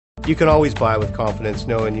You can always buy with confidence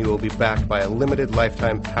knowing you will be backed by a limited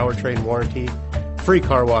lifetime powertrain warranty, free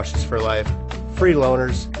car washes for life, free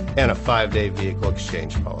loaners, and a 5-day vehicle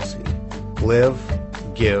exchange policy. Live,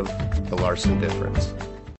 give the Larson difference.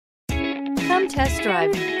 Come test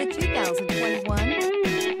drive the 2021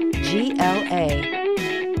 GLA.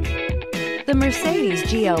 The Mercedes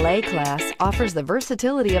GLA class offers the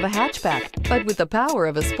versatility of a hatchback, but with the power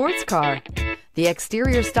of a sports car. The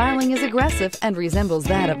exterior styling is aggressive and resembles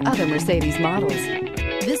that of other Mercedes models.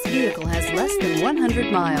 This vehicle has less than 100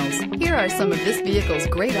 miles. Here are some of this vehicle's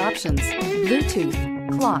great options: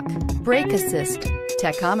 Bluetooth, clock, brake assist,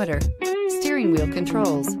 tachometer, steering wheel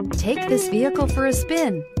controls. Take this vehicle for a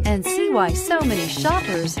spin and see why so many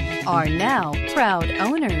shoppers are now proud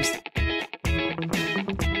owners.